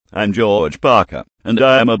I'm George Parker, and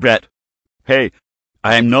I am a brat. Hey,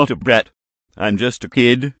 I'm not a brat. I'm just a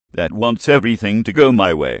kid that wants everything to go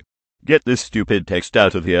my way. Get this stupid text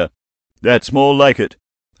out of here. That's more like it.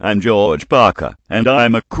 I'm George Parker, and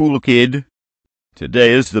I'm a cool kid.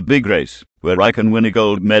 Today is the big race, where I can win a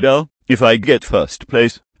gold medal if I get first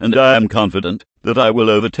place, and I am confident that I will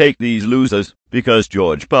overtake these losers, because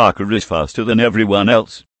George Parker is faster than everyone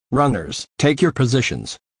else. Runners, take your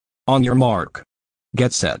positions. On your mark.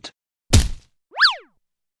 Get set.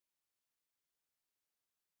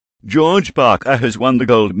 George Parker has won the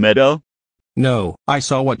gold medal. No, I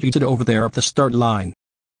saw what you did over there at the start line.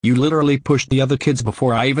 You literally pushed the other kids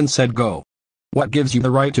before I even said go. What gives you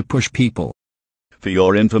the right to push people? For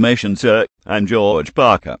your information, sir, I'm George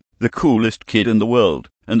Parker, the coolest kid in the world,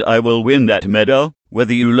 and I will win that medal,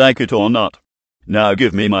 whether you like it or not. Now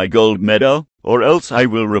give me my gold medal, or else I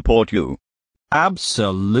will report you.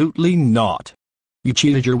 Absolutely not. You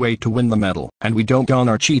cheated your way to win the medal, and we don't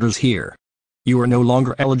honor cheaters here. You are no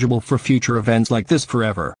longer eligible for future events like this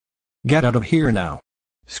forever. Get out of here now.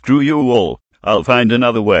 Screw you all. I'll find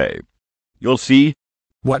another way. You'll see.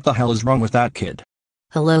 What the hell is wrong with that kid?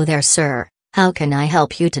 Hello there, sir. How can I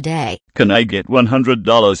help you today? Can I get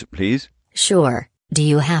 $100, please? Sure. Do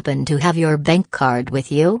you happen to have your bank card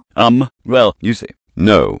with you? Well, you see,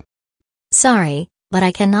 no. Sorry, but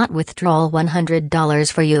I cannot withdraw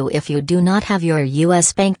 $100 for you if you do not have your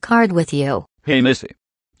US bank card with you. Hey, missy.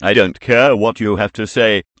 I don't care what you have to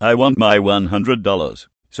say. I want my $100,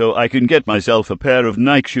 so I can get myself a pair of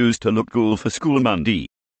Nike shoes to look cool for school Monday.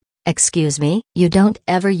 Excuse me, you don't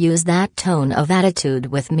ever use that tone of attitude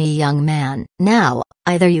with me, young man. Now,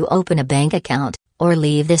 either you open a bank account, or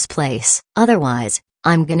leave this place. Otherwise,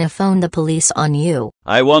 I'm gonna phone the police on you.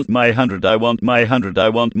 I want my 100, I want my 100, I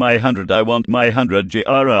want my 100, I want my 100.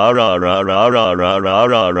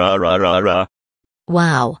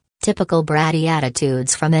 Wow, typical bratty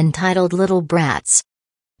attitudes from entitled little brats.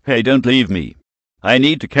 Hey, don't leave me. I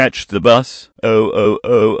need to catch the bus. Oh.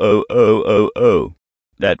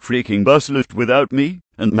 That freaking bus left without me,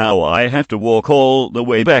 and now I have to walk all the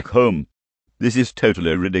way back home. This is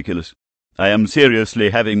totally ridiculous. I am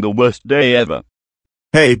seriously having the worst day ever.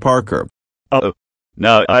 Hey, Parker. Uh-oh.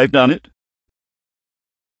 Now I've done it?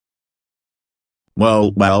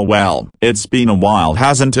 Well, it's been a while,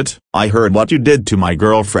 hasn't it? I heard what you did to my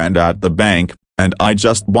girlfriend at the bank, and I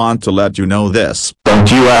just want to let you know this.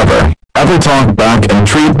 Don't you ever talk back and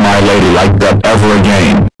treat my lady like that ever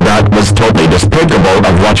again. That was totally despicable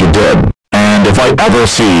of what you did. And if I ever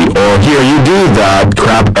see or hear you do that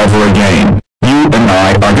crap ever again, you and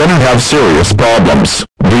I are gonna have serious problems.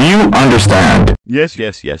 Do you understand? Yes,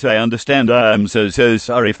 I understand. I'm so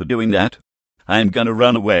sorry for doing that. I'm gonna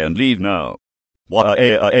run away and leave now.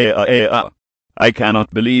 I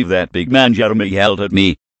cannot believe that big man Jeremy yelled at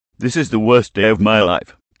me. This is the worst day of my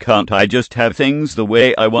life. Can't I just have things the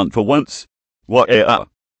way I want for once?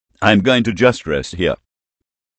 I'm going to just rest here.